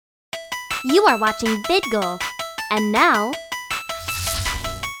You are watching VidGoal. And now,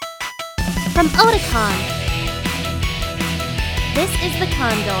 from Otakon, this is the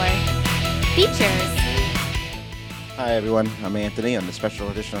Condor. Features. Hi everyone, I'm Anthony. I'm the special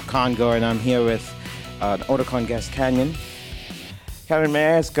edition of Condor, and I'm here with an Otakon guest, Canyon. Canyon,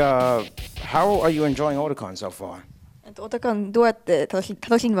 may I ask, how are you enjoying Otakon so far? オタカンどうやって楽しん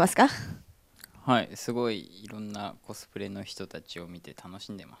でますか？はい、すごいいろんなコスプレの人たちを見て楽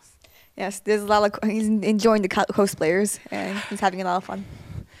しんでます。Yes, there's a lot of he's enjoying the cosplayers and he's having a lot of fun.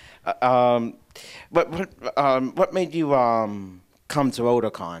 What made you come to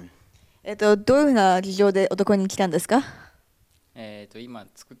Otakon? どういうふうな事情でオタコンに来たんですか？今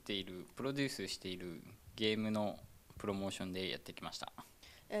作っているプロデュースしているゲームのプロモーションでやってきました。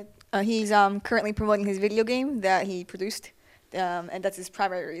He's currently promoting his video game that he produced, and that's his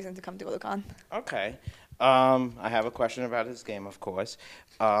primary reason to come to Otakon. Okay. I have a question about his game, of course.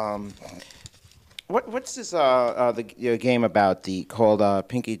 What's this your game about called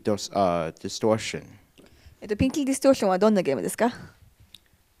Pinky Distortion? ピンキーディストーションはどんなゲームですか？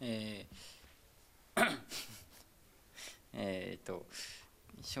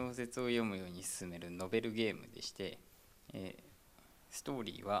小説を読むように進めるノベルゲームでして、ストー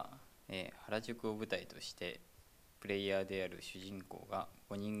リーは、原宿を舞台としてプレイヤーである主人公が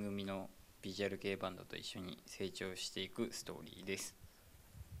5人組のビジュアル系バンドと一緒に成長していくストーリーです。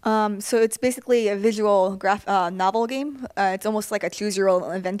So it's basically a visual novel game. It's almost like a choose your own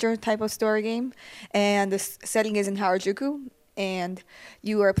adventure type of story game. And the setting is in Harajuku. And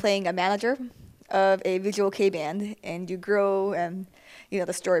you are playing a manager of a visual K band. And you grow and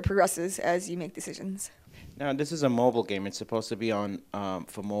the story progresses as you make decisions. Now, this is a mobile game. It's supposed to be on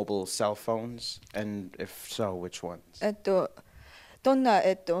for mobile cell phones. And if so, which ones? どんな、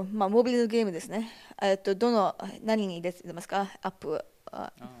モビルゲームですね。何に出てますか？アップ。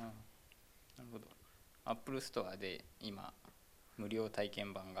なるほど。アップルストアで今無料体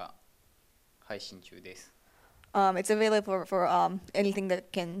験版が配信中です。It's available for anything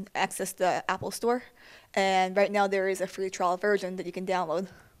that can access the Apple Store, and right now there is a free trial version that you can download.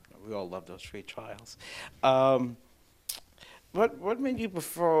 We all love those free trials. What made you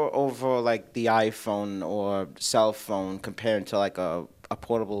prefer over like the iPhone or cell phone compared to like a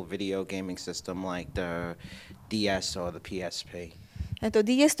portable video gaming system like the DS or the PSP?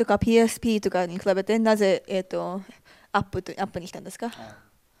 DS とか PSP とかに比べてなぜアップにしたんですか？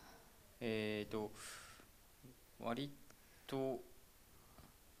割と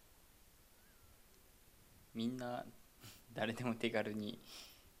みんな誰でも手軽に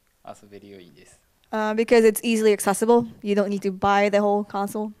遊べるようにです。Because it's easily accessible. You don't need to buy the whole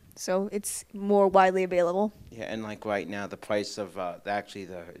console, so it's more widely available. Yeah, and like right now, the price of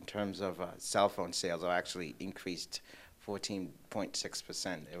in terms of cell phone sales are actually increased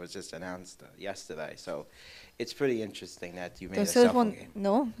 14.6%. It was just announced yesterday, so it's pretty interesting that you made a cell phone game.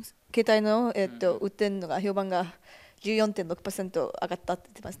 の携帯の売ってるのが評判が 14.6% 上がったって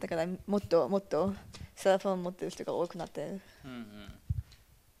言ってます。だからもっともっとセルフォン持ってる人が多くなってる。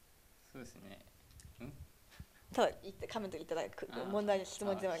そうですね。ただコメントいただく問題質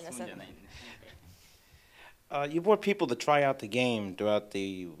問ではありません。You brought people to try out the game throughout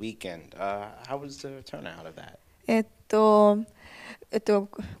the weekend. How was the turnout of that?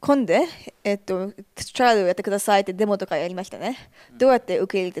 今でトライアルをやってくださいってデモとかやりましたね。どうやって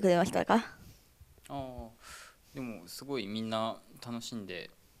受け入れてくれましたか？でもすごいみんな楽しんで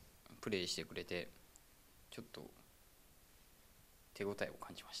プレイしてくれてちょっと手応えを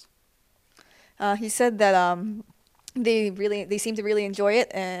感じました。He said that they seem to really enjoy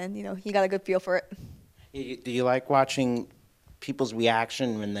it, and he got a good feel for it. Do you like watching people's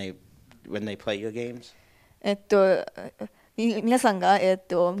reaction when they play your games? 皆さんがゲ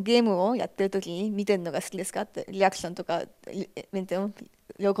ームをやってる時に見てるのが好きですかって、リアクションとか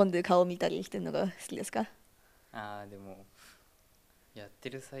喜んでる顔を見たりしてるのが好きですか？でもやっ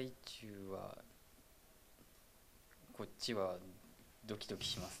てる最中はこっちはドキドキ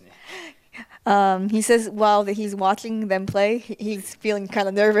しますね。He says while he's watching them play, he's feeling kind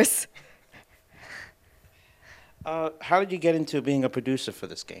of nervous. How did you get into being a producer for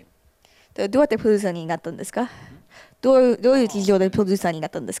this game? どうやってプロデューサーになったんですか？どういう事情でプロデューサーにな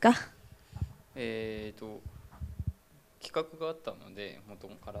ったんですか？企画があったので元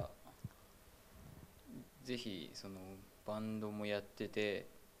からぜひそのバンドもやってて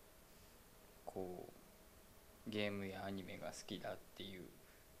こうゲームやアニメが好きだっていう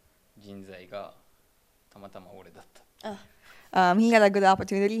人材がたまたま俺だった。He had a good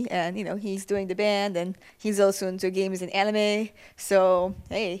opportunity, and he's doing the band, and he's also into games and anime. So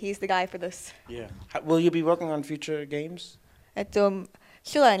hey, he's the guy for this. Yeah. Will you be working on future games?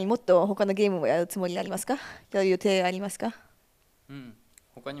 将来にもっと他のゲームをやるつもりありますか？やる予定ありますか？うん、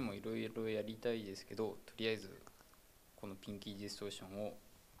他にもいろいろやりたいですけど、とりあえずこのピンキーディストーションを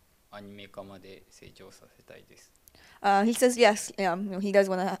アニメ化まで成長させたいです。He says yes, he does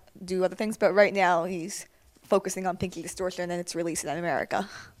want to do other things, but right now he's focusing on Pinky Distortion and its release in America.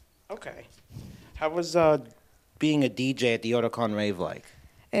 Okay. How was being a DJ at the Otakon Rave like?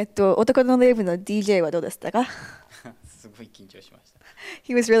 男のレイブの DJ はどうでしたか？すごい緊張しました。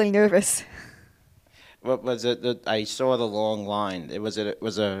He was really nervous. What was it? I saw the long line. Was it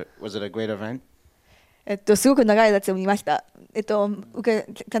a great event? すごく長いやつを見ました。ちゃ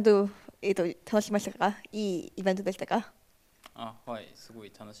んと、楽しみましたか？いいイベントでしたか？あ、はい、すご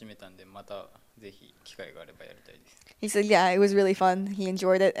い楽しめたんで、またぜひ機会があればやりたいです。He said, yeah, it was really fun. He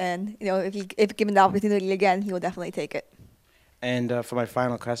enjoyed it, and if given the opportunity again, he will definitely take it. And for my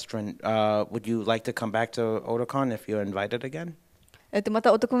final question, would you like to come back to Otakon if you're invited again? ま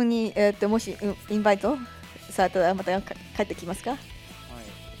た男に、もしインバイトされたらまた帰ってきますか？は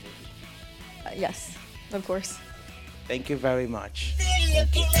い、ぜひ。Yes, of course. Thank you very much.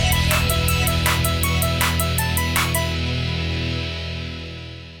 Thank you.